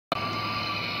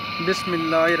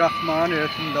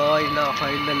बिस्मिल्लाहिर्रहमानिर्रहीम ला इलाहा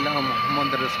इल्लल्लाह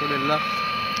मुहम्मद रसूलुल्लाह।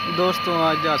 दोस्तों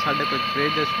अज साढ़े कोई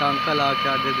फ्रिज टांका ला के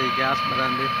अज गैस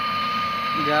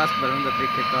भरन का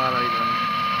तरीक़ेकार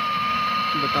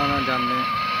बताना चाहते हैं।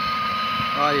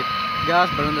 आज गैस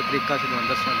भरन का तरीका तुहानू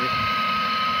दस्सांगे।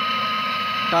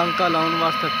 टांका लाने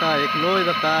वास्ते एक लोहे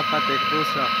का पैप है तो एक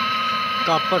दूसरा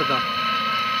कापर का।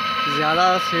 ज़्यादा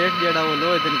सेक जोड़ा वो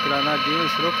लोहे का निकलाना, जिवें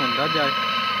सुरख होंदा जाए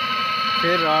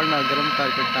फिर राड़ ना गर्म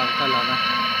करके टांका लाना।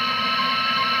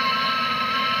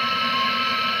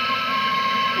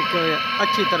 एक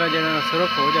अच्छी तरह जो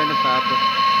सुरख हो जाए ना पैप,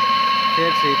 फिर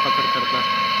सही पकड़ करता।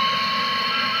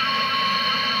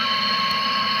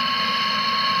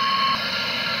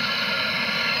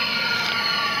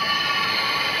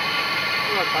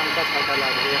 टांका साडा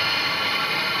लग रहा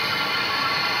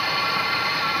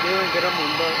जिवें गर्म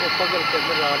होंदा वो पगल के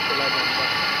अंदर राड़ चला जाता।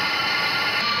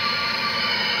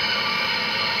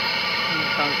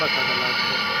 टांका साडा लग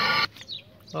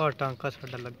गया और टांका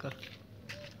साडा लगा।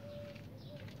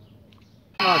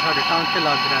 साढ़े टांके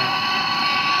लग रहे हैं।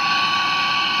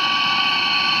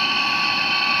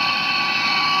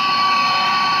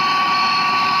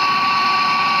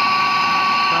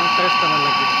 टांका इस तरह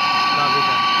लगे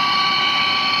लागेगा।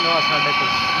 साढ़े को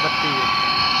बत्ती है।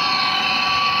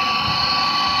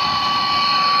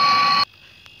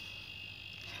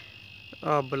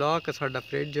 ब्लॉक है साडा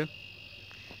फ्रिज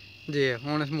जी।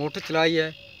 हुण मोटर चलाई है,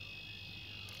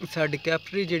 साडी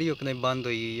कैपरी जी बंद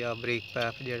हुई है। ब्रेक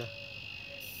पैप जोड़ा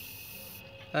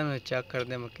चेक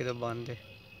करते हैं कि बंद है।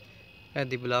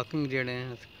 एदी ब्लॉकिंग जोड़े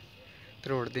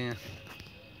तरोड़ते हैं।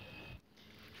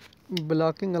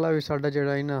 ब्लॉकिंग वाला भी साडा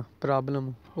जोड़ा है ना प्रॉब्लम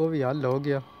वो भी हल हो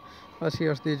गया। असी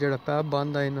उसकी जोड़ा पैप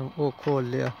बंद है ना वो खोल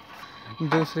लिया।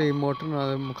 दूसरी मोटर नाल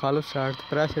मुखालफ साइड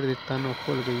प्रैशर दिता ना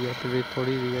खुल गई है। तो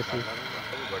थोड़ी जी असी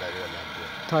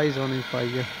थाई जोन भी पाई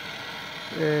है।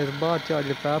 बाद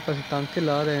जो पैप अस टांके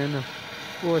ला रहे हैं ना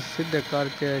वो सीधे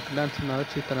करके एक लेंथ नाल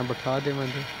अच्छी तरह बैठा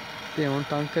देंगे। तो हम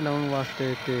टांके लाने वास्ते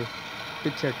तो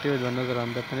पिछे टेढ़ नज़र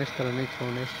आता पर इस तरह नहीं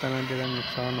छोड़ने। इस तरह जो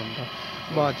नुकसान होता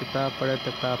बाद पैप पड़े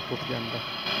तो पैप टुट जाता।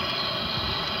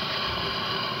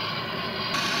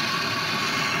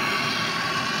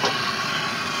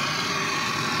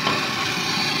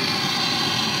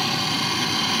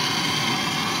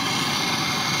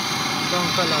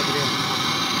 टांका लग रहा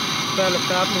पहले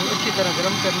पैप में अच्छी तरह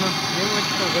गर्म करना। जिवें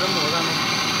अच्छी तरह गर्म होगा ना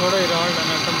थोड़ा ही राड़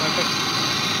लेना टमाटर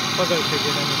पगल से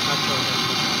जो सच हो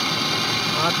जाता।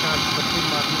 हाथ पत्ती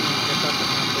मारनी जैसा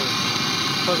करना तो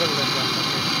पगल लग जाता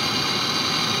है।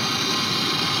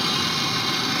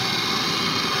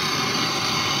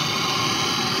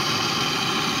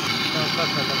 टांका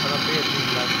साडा बड़ा बेहतरीन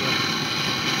लग गया।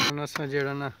 हुण असां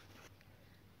जेड़ा ना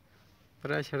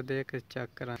प्रेशर दे के चेक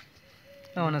करा।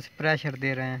 हुण असीं प्रेशर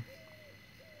दे रहे हैं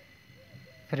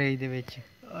फ्रिज दे विच।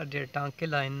 जे टांके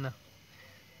लाए ना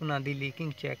उन्हां दी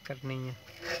लीकिंग चेक करनी है।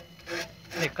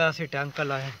 एक असीं टांका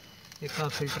लाया, एक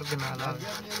फिल्टर के नाल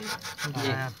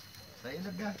आया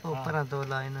ऊपर दो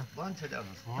लाए ना।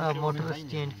 मोटर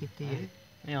चेंज की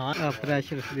है।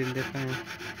 प्रेशर दिंदे पे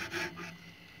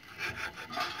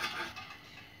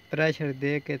प्रेशर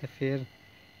दे के तो फिर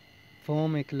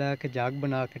फोम एक लैके जग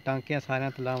बना के टांकियां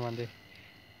सारे लावांगे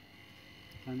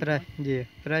जी।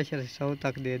 प्रेशर 100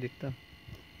 तक दे दिता।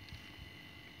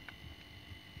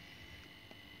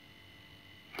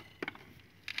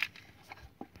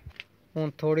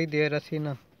 हुण थोड़ी देर असी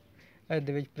ना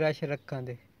इहदे विच प्रेशर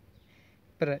रखांगे।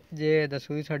 पर जे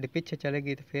सूई साडी पिछे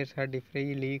चलेगी तो फिर साडी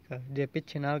फ्रिज लीक है। जे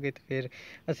पिछे ना गई तो फिर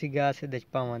असी गैस इहदे च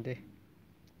पावांगे।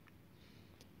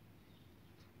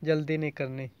 जल्दी नहीं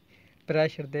करनी।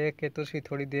 प्रेशर दे के तुसी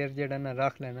थोड़ी देर जेड़ा ना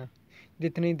रख लेना।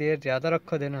 जितनी देर ज़्यादा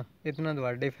रखोगे ना इतना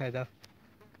तुहाडे फायदा।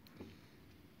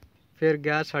 फिर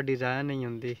गैस साडी ज़ाया नहीं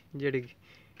होंदी। जिहड़ी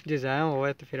जे ज़ाया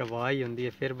होवे तो फिर आवाज़ ही होंदी है।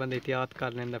 फिर बंदा एहतियात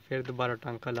कर लेंदा, फिर दोबारा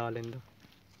टांका ला लेंदा।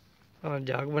 और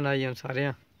जाग बनाई हम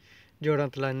सारे जोड़ां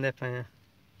तलांदे पे हैं।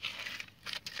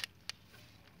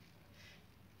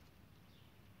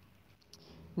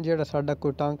 जेड़ा साडा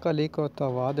कोई टांका लीक हो तो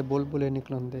हवा दे बुलबुले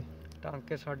निकलते।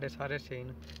 टांके साडे सारे सही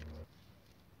ने।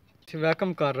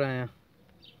 वैक्यूम कर रहे हैं।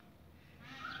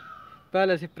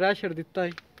 पहले असीं प्रेशर दिता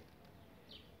है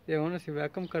ते हुण असीं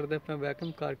वैक्यूम करदे पे।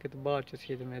 वैक्यूम करके तो बाद च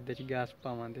असीं इहदे च गैस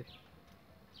पावांगे।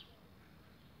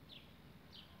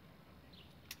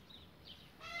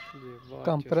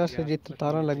 कंप्रेसर जित्थे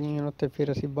तारां लगियां उत्थे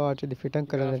फिर असीं बाद च फिटिंग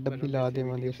करे डब्बी ला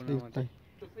देवांगे उसदी उत्ते।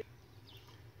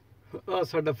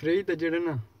 साडा फ्रिज ते जेह्ड़े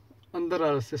ना अंदर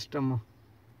वाला सिस्टम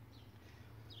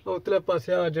उतले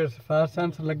पासे जो फायर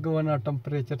सेंसर लगे हुए ना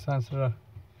टैंपरेचर सेंसर।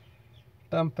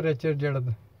 टैंपरेचर जो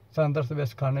अंदर से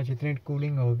बस खाने इतनी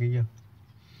कूलिंग हो गई है।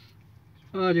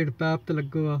 जो पैप तो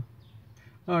लगे हुआ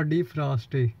ਆ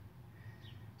ਡੀਫਰਾਸਟ ਹੈ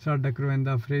ਸਾਡਾ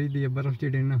ਕਰਵਾਉਂਦਾ ਫ੍ਰਿਜ ਦੀ ਬਰਫ਼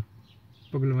ਜਿਹੜੀ ਨਾ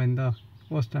ਪਿਘਲਵਾਉਂਦਾ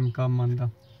ਉਸ ਟਾਈਮ ਕੰਮ ਆਉਂਦਾ।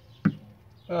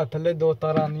 ਆ ਥੱਲੇ ਦੋ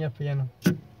ਤਾਰਾਂ ਆਉਂਦੀਆਂ ਪਈਆਂ ਨੇ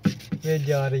ਇਹ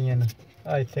ਜਾ ਰਹੀਆਂ ਨੇ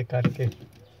ਆ ਇੱਥੇ ਕਰਕੇ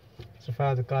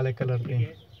ਸਫੈਦ ਕਾਲੇ ਕਲਰ ਦੀ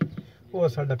ਉਹ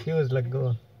ਸਾਡਾ ਫਿਊਜ਼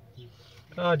ਲੱਗਾ।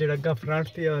 ਆ ਜਿਹੜਾ ਅੱਗਾ ਫਰੰਟ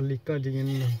ਤੇ ਆ ਲੀਕਾਂ ਜਿਹੀਆਂ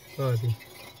ਨੇ ਆ ਜੀ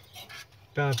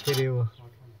ਟਾਪ ਤੇਰੇ ਉਹ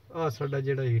ਆ ਸਾਡਾ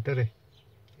ਜਿਹੜਾ ਹੀਟਰ ਹੈ।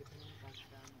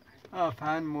 ਆ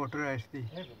ਫੈਨ ਮੋਟਰ ਹੈ ਇਸਦੀ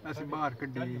ਅਸੀਂ ਬਾਹਰ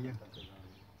ਕੱਢੀ ਗਈ ਹੈ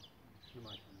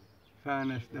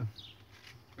ਫੈਨ ਇਸ ਦਾ।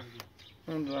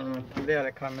 ਹੁਣ ਥੱਲੇ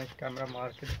ਵਾਲੇ ਖਾਨੇ 'ਚ ਕੈਮਰਾ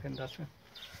ਮਾਰ ਕੇ ਦਿਖਾਉਂਦਾ ਸੀ।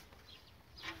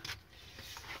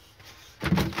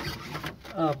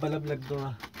 ਆ ਬਲਬ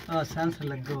ਲੱਗਾ ਆ ਸੈਂਸਰ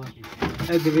ਲੱਗਾ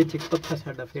ਇਹਦੇ ਵਿੱਚ ਇੱਕ ਪੱਖਾ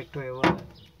ਸਾਡਾ ਫਿੱਟ ਹੋਇਆ ਵਾ।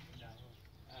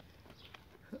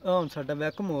 ਹੁਣ ਸਾਡਾ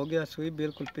ਵੈਕਮ ਹੋ ਗਿਆ ਸੂਈ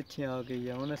ਬਿਲਕੁਲ ਪਿੱਛੇ ਆ ਗਈ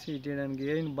ਆ। ਹੁਣ ਅਸੀਂ ਜਿਹੜਾ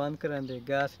ਗੇਜ ਨੂੰ ਬੰਦ ਕਰਾਂਦੇ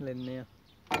ਗੈਸ ਲੈਂਦੇ ਆ।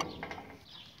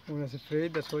 ਹੁਣ ਅਸੀਂ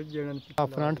ਫ੍ਰਿਜ ਦਾ ਸੋਚ ਜਿਹੜਾ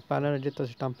ਫਰੰਟ ਪੈਨਲ ਜਿੱਥੇ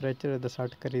ਅਸੀਂ ਟੈਂਪਰੇਚਰ ਦਾ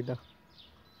ਸੈੱਟ ਕਰੀਦਾ।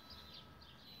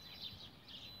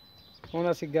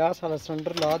 ਹੁਣ ਅਸੀਂ ਗੈਸ ਵਾਲਾ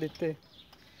ਸਿਲੰਡਰ ਲਾ ਦਿੱਤੇ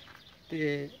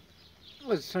ਤੇ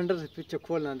ਸਿਲੰਡਰ ਦੇ ਪਿੱਛੇ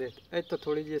ਖੋਲ੍ਹਾਂ ਦੇ ਇੱਥੋਂ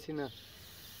ਥੋੜ੍ਹੀ ਜਿਹੀ ਅਸੀਂ ਨਾ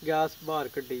ਗੈਸ ਬਾਹਰ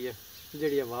ਕੱਢੀ ਆ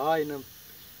ਜਿਹੜੀ ਹਵਾ ਹੈ ਨਾ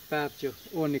ਪੈਪ 'ਚ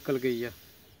ਉਹ ਨਿਕਲ ਗਈ ਆ।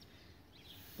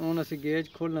 ਹੁਣ ਅਸੀਂ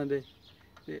ਗੇਜ ਖੋਲ੍ਹਾਂ ਦੇ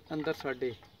ਤੇ ਅੰਦਰ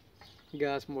ਸਾਡੇ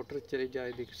ਗੈਸ ਮੋਟਰ ਚਲੀ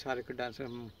ਜਾਏਗੀ ਸਾਰੇ ਕੰਡੈਂਸਰ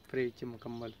ਫ੍ਰਿਜ 'ਚ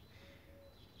ਮੁਕੰਮਲ।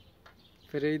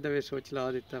 ਫ੍ਰਿਜ ਦਾ ਵੀ ਸਵਿਚ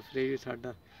ਲਾ ਦਿੱਤਾ ਫ੍ਰਿਜ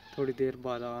ਸਾਡਾ ਥੋੜੀ ਦੇਰ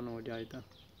ਬਾਅਦ ਆਨ ਹੋ ਜਾਏਗਾ।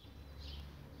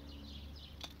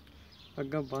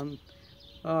 ਅੱਗਾ ਬੰਦ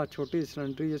ਆ ਛੋਟੀ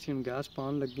ਸਿਲੰਡਰ ਅਸੀਂ ਹੁਣ ਗੈਸ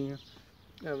ਪਾਉਣ ਲੱਗੇ ਹਾਂ।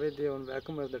 ਐਵੇਂ ਦੇ ਹੁਣ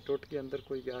ਵੈਕੂਮ ਦਾ ਟੁੱਟ ਕੇ ਅੰਦਰ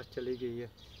ਕੋਈ ਗੈਸ ਚਲੀ ਗਈ ਹੈ।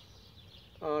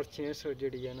 R600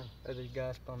 ਜਿਹੜੀ ਹੈ ਨਾ ਇਹਦੇ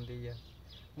ਗੈਸ ਪਾਉਂਦੀ ਹੈ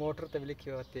ਮੋਟਰ 'ਤੇ ਵੀ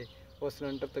ਲਿਖਿਆ ਹੋਇਆ ਤੇ ਉਹ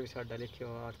ਸਿਲੰਡਰ 'ਤੇ ਵੀ ਸਾਡਾ ਲਿਖਿਆ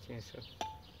ਹੋਇਆ R600।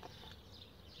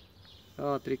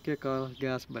 ਆ ਤਰੀਕੇਕਾਰ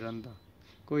ਗੈਸ ਭਰਨ ਦਾ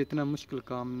ਕੋਈ ਇਤਨਾ ਮੁਸ਼ਕਿਲ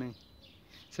ਕੰਮ ਨਹੀਂ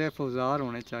ਸਿਰਫ ਔਜ਼ਾਰ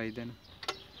ਹੋਣੇ ਚਾਹੀਦੇ ਨੇ।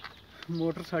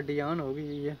 ਮੋਟਰ ਸਾਡੀ ਆਨ ਹੋ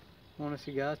ਗਈ ਹੈ ਹੁਣ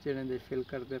ਅਸੀਂ ਗੈਸ ਜਿਹੜੇ ਦੇ ਫਿਲ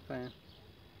ਕਰਦੇ ਪਏ ਹਾਂ।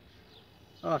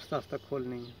 ਆਸਤਾ ਆਸਤਾ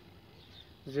ਖੋਲ੍ਹਣੀ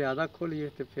ਹੈ ਜ਼ਿਆਦਾ ਖੋਲ੍ਹੀਏ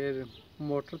ਤੇ ਫਿਰ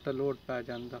ਮੋਟਰ 'ਤੇ ਲੋਡ ਪੈ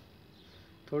ਜਾਂਦਾ।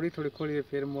 ਥੋੜੀ ਥੋੜੀ ਖੋਲ੍ਹੀਏ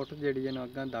ਫਿਰ ਮੋਟਰ ਜਿਹੜੀ ਹੈ ਨਾ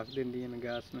ਅੱਗਾਂ ਧੱਕ ਦਿੰਦੀ ਹੈ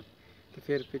ਗੈਸ ਨੂੰ ਤੇ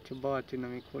ਫਿਰ ਪਿੱਛੋਂ ਬਾਅਦ 'ਚ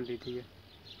ਨਵੀਂ ਖੋਲ੍ਹੀ ਦੀ ਹੈ।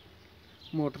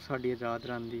 ਮੋਟਰ ਸਾਡੀ ਆਜ਼ਾਦ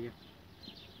ਰਹਿੰਦੀ ਹੈ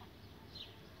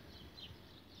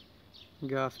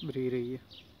ਗੈਸ ਭਰੀ ਰਹੀ ਹੈ।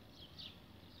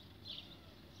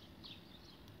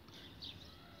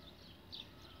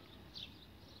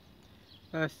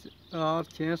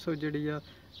 R600 ਜਿਹੜੀ ਆ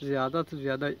ਜ਼ਿਆਦਾ ਤੋਂ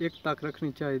ਜ਼ਿਆਦਾ 1 ਤੱਕ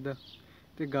ਰੱਖਣੀ ਚਾਹੀਦਾ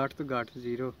ਤੇ ਘੱਟ ਤੋਂ ਘੱਟ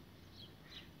 0।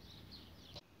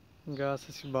 ਗੈਸ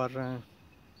ਅਸੀਂ ਭਰ ਰਹੇ ਹਾਂ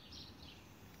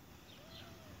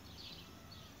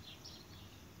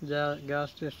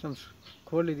ਗੈਸ ਜਿਸ ਟਾਈਮ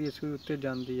ਖੋਲ੍ਹੀ ਦੀ ਸੂਈ ਉੱਤੇ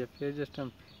ਜਾਂਦੀ ਹੈ ਫਿਰ ਜਿਸ ਟਾਈਮ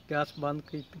ਗੈਸ ਬੰਦ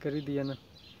ਕਰੀ ਦੀ ਹੈ ਨਾ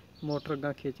ਮੋਟਰ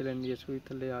ਅੱਗਾ ਖਿੱਚ ਲੈਂਦੀ ਹੈ ਸੂਈ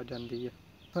ਥੱਲੇ ਆ ਜਾਂਦੀ ਹੈ।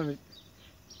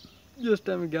 ਜਿਸ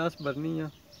ਟਾਈਮ ਗੈਸ ਭਰਨੀ ਆ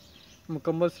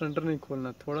ਮੁਕੰਮਲ ਸਿਲੰਡਰ ਨਹੀਂ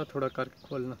ਖੋਲ੍ਹਣਾ ਥੋੜਾ ਥੋੜਾ ਕਰਕੇ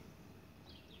ਖੋਲ੍ਹਣਾ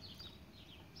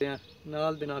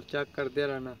ਨਾਲ ਦੇ ਨਾਲ ਚੈੱਕ ਕਰਦੇ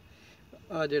ਰਹਿਣਾ।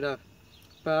 ਆ ਜਿਹੜਾ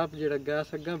ਪੈਪ ਜਿਹੜਾ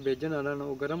ਗੈਸ ਅੱਗਾ ਭੇਜਣ ਵਾਲਾ ਨਾ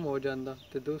ਉਹ ਗਰਮ ਹੋ ਜਾਂਦਾ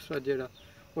ਤੇ ਦੂਸਰਾ ਜਿਹੜਾ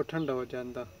ਉਹ ਠੰਡਾ ਹੋ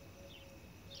ਜਾਂਦਾ।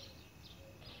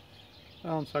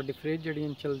 ਹੁਣ ਸਾਡੀ ਫ੍ਰਿਜ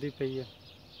ਜਿਹੜੀ ਚਲਦੀ ਪਈ ਹੈ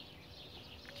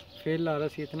ਫਿਲਹਾਲ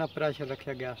ਅਸੀਂ ਇਤਨਾ ਪ੍ਰੈਸ਼ਰ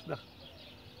ਰੱਖਿਆ ਗੈਸ ਦਾ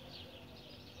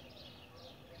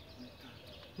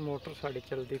ਮੋਟਰ ਸਾਡੀ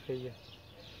ਚਲਦੀ ਪਈ ਹੈ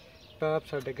ਪੈਪ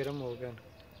ਸਾਡੇ ਗਰਮ ਹੋ ਗਏ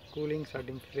ਕੂਲਿੰਗ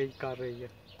ਸਾਡੀ ਫ੍ਰਿਜ ਕਰ ਰਹੀ ਹੈ।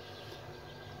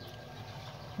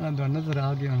 ਤੁਹਾਨੂੰ ਨਜ਼ਰ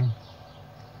ਆ ਗਿਆ ਹੁਣ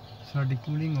ਸਾਡੀ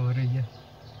ਕੂਲਿੰਗ ਹੋ ਰਹੀ ਹੈ।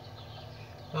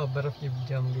 ਆ ਬਰਫ਼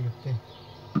ਜੰਮ ਗਈ ਉੱਤੇ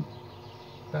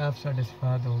ਪੈਪ ਸਾਡੇ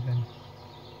ਸਫੈਦ ਹੋ ਗਏ।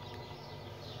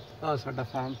 ਆ ਸਾਡਾ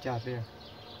ਫੈਨ ਚੱਲ ਰਿਹਾ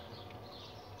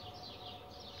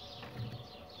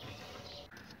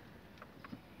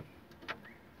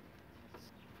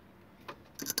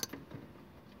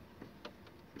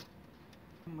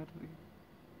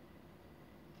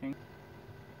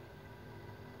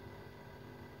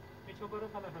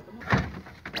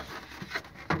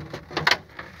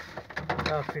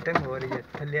ਫਿਟਿੰਗ ਹੋ ਰਹੀ ਹੈ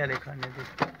ਥੱਲੇ ਵਾਲੇ ਖਾਨੇ ਦੀ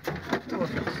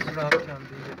ਸੁਰਾਖ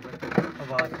ਜਾਂਦੀ ਹੈ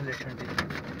ਆਵਾਜ਼ ਥੱਲੇ ਠੰਡੀ।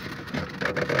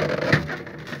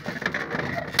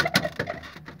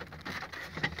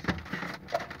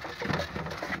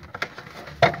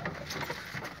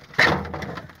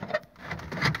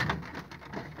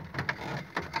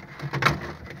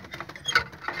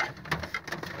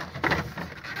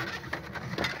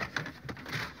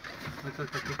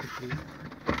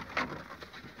 Betul,